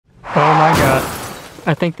Oh my god.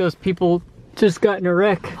 I think those people just got in a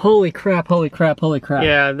wreck. Holy crap, holy crap, holy crap.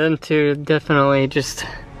 Yeah, them two definitely just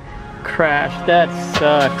crashed. That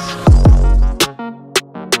sucks.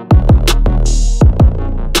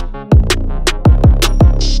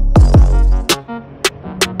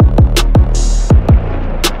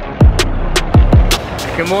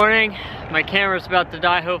 Good morning. My camera's about to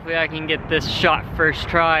die. Hopefully I can get this shot first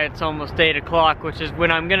try. It's almost 8 o'clock, which is when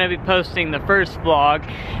I'm gonna be posting the first vlog.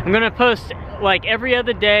 I'm gonna post like every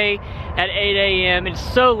other day at 8 a.m. It's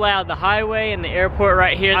so loud, the highway and the airport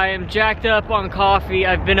right here. I am jacked up on coffee.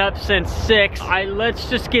 I've been up since 6. Let's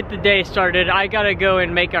just get the day started. I gotta go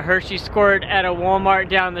and make a Hershey squirt at a Walmart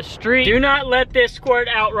down the street. Do not let this squirt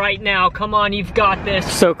out right now. Come on, you've got this.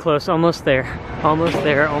 So close, almost there. Almost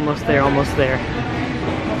there, almost there, almost there.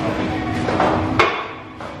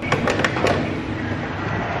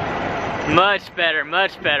 Much better,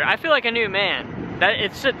 much better. I feel like a new man.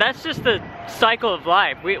 That's just the cycle of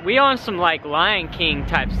life. We on some like Lion King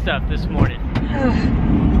type stuff this morning.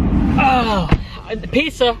 Oh, the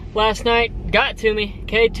pizza last night got to me.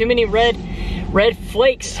 Okay, too many red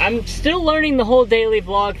flakes. I'm still learning the whole daily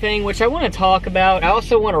vlog thing, which I want to talk about. I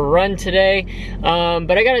also want to run today,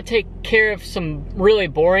 but I got to take care of some really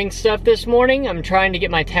boring stuff this morning. I'm trying to get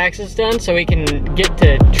my taxes done so we can get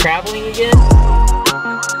to traveling again.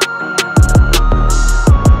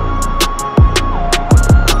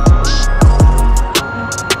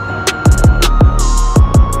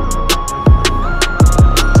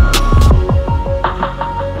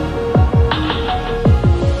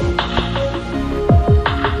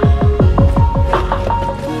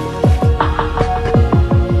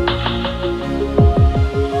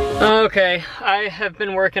 Okay, I have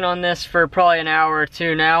been working on this for probably an hour or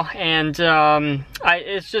two now, and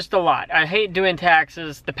it's just a lot. I hate doing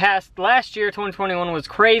taxes. Last year, 2021 was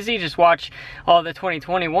crazy. Just watch all the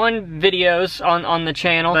 2021 videos on the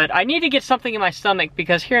channel. But I need to get something in my stomach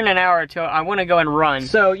because here in an hour or two, I want to go and run.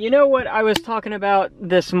 So you know what I was talking about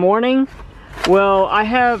this morning? Well, I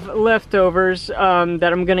have leftovers that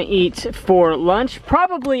I'm gonna eat for lunch.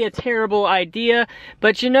 Probably a terrible idea,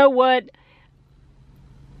 but you know what?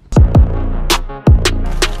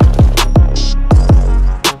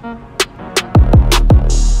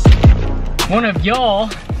 One of y'all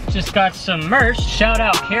just got some merch. Shout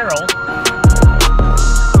out Carol.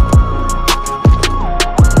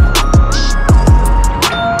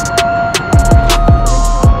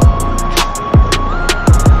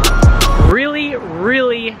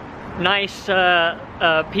 Really nice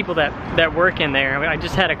people that work in there. I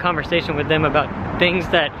just had a conversation with them about things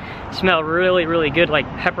that smell really good, like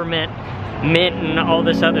peppermint, mint, and all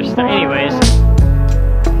this other stuff. Anyways.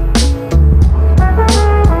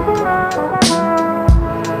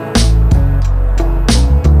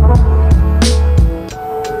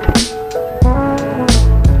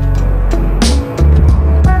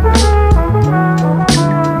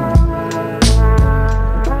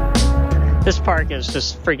 This park is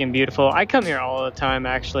just freaking beautiful. I come here all the time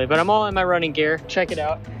actually, but I'm all in my running gear. Check it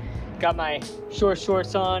out. Got my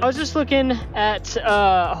shorts on. I was just looking at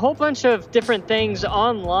a whole bunch of different things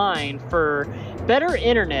online for better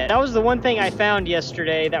internet. That was the one thing I found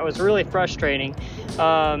yesterday that was really frustrating.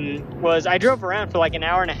 Was I drove around for like an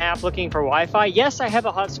hour and a half looking for Wi-Fi. Yes, I have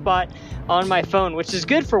a hotspot on my phone, which is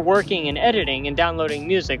good for working and editing and downloading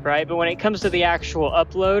music, right? But when it comes to the actual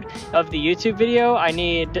upload of the YouTube video,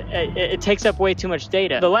 it takes up way too much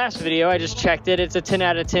data. The last video, I just checked it, it's a 10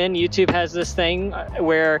 out of 10. YouTube has this thing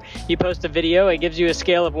where you post a video, it gives you a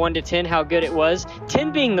scale of 1 to 10 how good it was,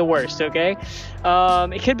 10 being the worst, okay?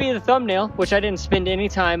 It could be the thumbnail, which I didn't spend any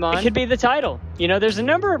time on. It could be the title. You know, there's a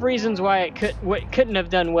number of reasons why it couldn't have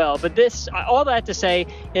done well, but this, all that to say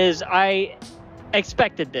is I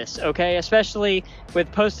expected this, okay? Especially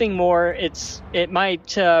with posting more, it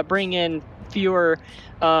might bring in fewer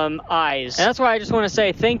eyes. And that's why I just want to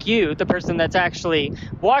say thank you, the person that's actually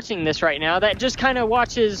watching this right now, that just kind of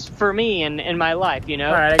watches for me and in my life, you know?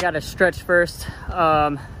 All right, I got to stretch first.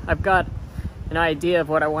 I've got an idea of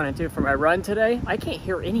what I want to do for my run today. I can't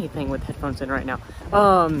hear anything with headphones in right now.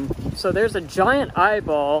 So there's a giant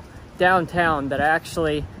eyeball downtown that I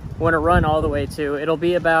actually want to run all the way to. It'll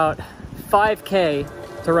be about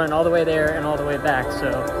 5K to run all the way there and all the way back,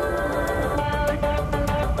 so.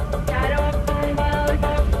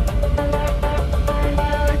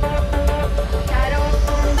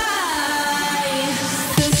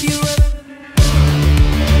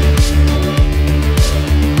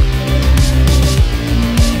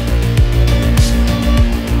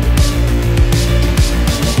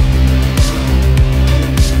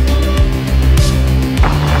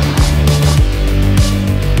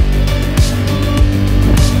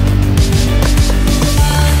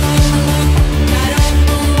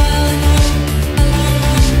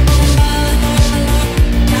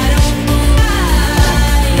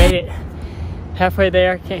 halfway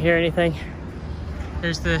there, can't hear anything.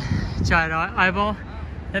 There's the giant eyeball.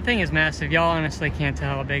 That thing is massive. Y'all honestly can't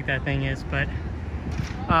tell how big that thing is, but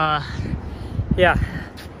yeah,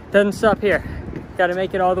 doesn't stop here. Got to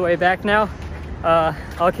make it all the way back now.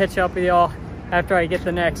 I'll catch up with y'all after I get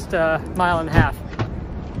the next mile and a half.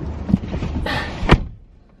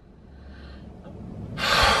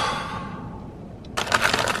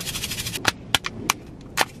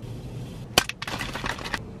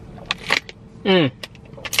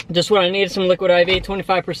 Just what I needed, some liquid IV,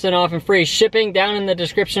 25% off and free shipping. Down in the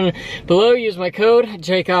description below, use my code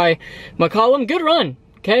JKI McCollum. Good run,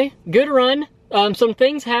 okay? Good run. Some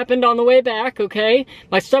things happened on the way back, okay?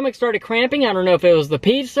 My stomach started cramping. I don't know if it was the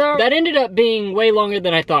pizza. That ended up being way longer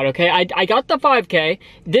than I thought, okay? I got the 5K,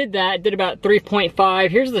 did about 3.5.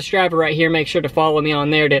 Here's the Strava right here. Make sure to follow me on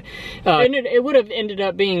there. It would have ended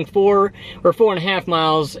up being 4 or 4.5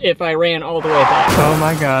 miles if I ran all the way back. Oh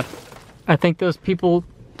my God. I think those people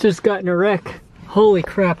just got in a wreck. Holy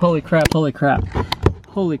crap, holy crap, holy crap.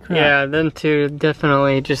 Holy crap. Yeah, them two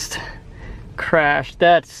definitely just crashed.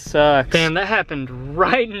 That sucks. Damn, that happened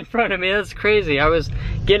right in front of me. That's crazy. I was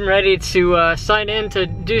getting ready to sign in to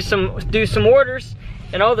do some orders,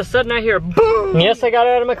 and all of a sudden I hear boom. Yes, I got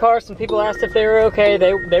out of my car. Some people asked if they were okay.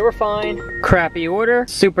 They were fine. Crappy order.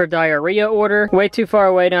 Super diarrhea order. Way too far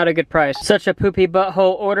away, not a good price. Such a poopy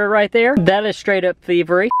butthole order right there. That is straight up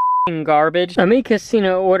thievery. Garbage. A Mi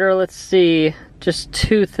Casino order, let's see. Just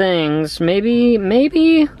 2 things. Maybe,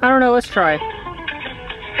 I don't know, let's try.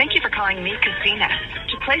 Thank you for calling Mi Casino.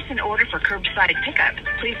 To place an order for curbside pickup,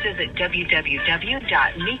 please visit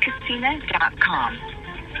www.micasino.com.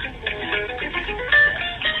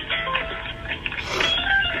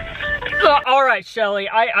 All right, Shelly.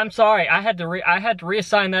 I'm sorry. I had to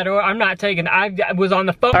reassign that order. I'm not taking. I was on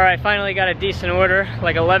the phone. All right, finally got a decent order,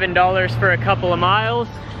 like $11 for a couple of miles.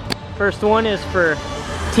 First one is for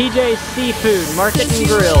TJ's Seafood Market and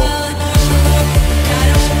Grill.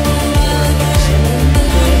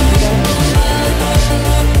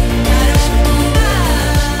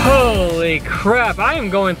 Holy crap, I am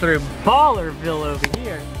going through Ballerville over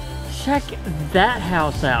here. Check that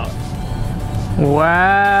house out.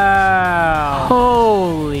 Wow.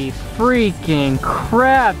 Holy freaking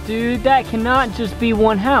crap, dude. That cannot just be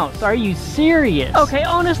one house. Are you serious? Okay,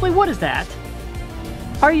 honestly, what is that?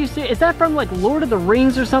 Are you serious? Is that from like Lord of the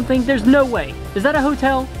Rings or something? There's no way. Is that a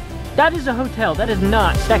hotel? That is a hotel. That is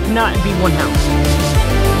not. That cannot be one house.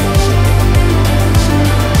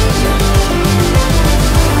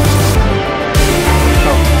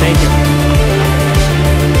 Oh, thank you.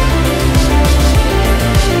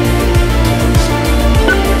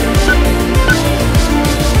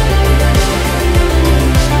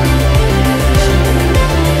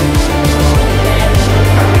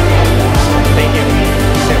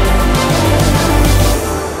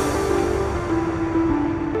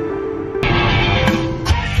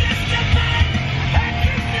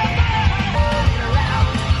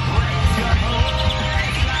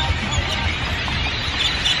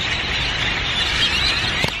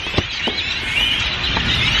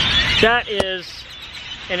 That is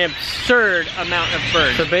an absurd amount of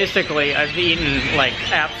birds. So basically, I've eaten like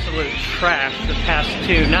absolute trash the past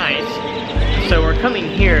 2 nights. So we're coming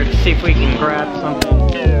here to see if we can grab something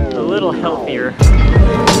a little healthier.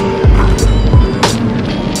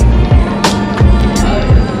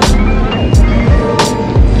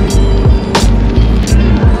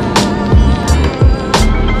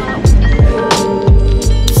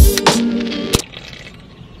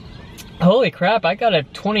 Holy crap, I got a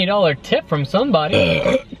 $20 tip from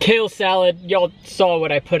somebody. Kale salad, y'all saw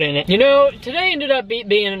what I put in it. You know, today ended up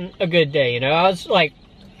being a good day, you know. I was like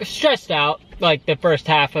stressed out like the first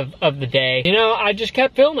half of the day. You know, I just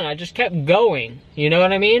kept filming, I just kept going. You know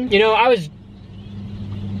what I mean? You know, I was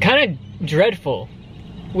kind of dreadful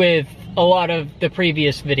with a lot of the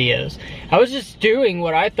previous videos. I was just doing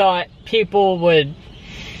what I thought people would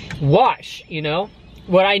watch, you know?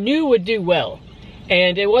 What I knew would do well.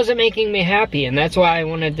 And it wasn't making me happy, and that's why I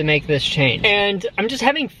wanted to make this change. And I'm just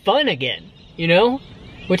having fun again, you know?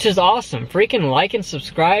 Which is awesome. Freaking like and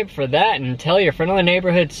subscribe for that, and tell your friendly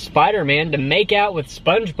neighborhood Spider-Man to make out with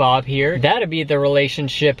SpongeBob here. That'd be the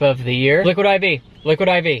relationship of the year. Liquid IV,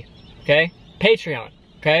 okay? Patreon,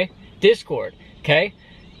 okay? Discord, okay?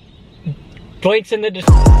 Links in the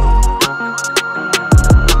description.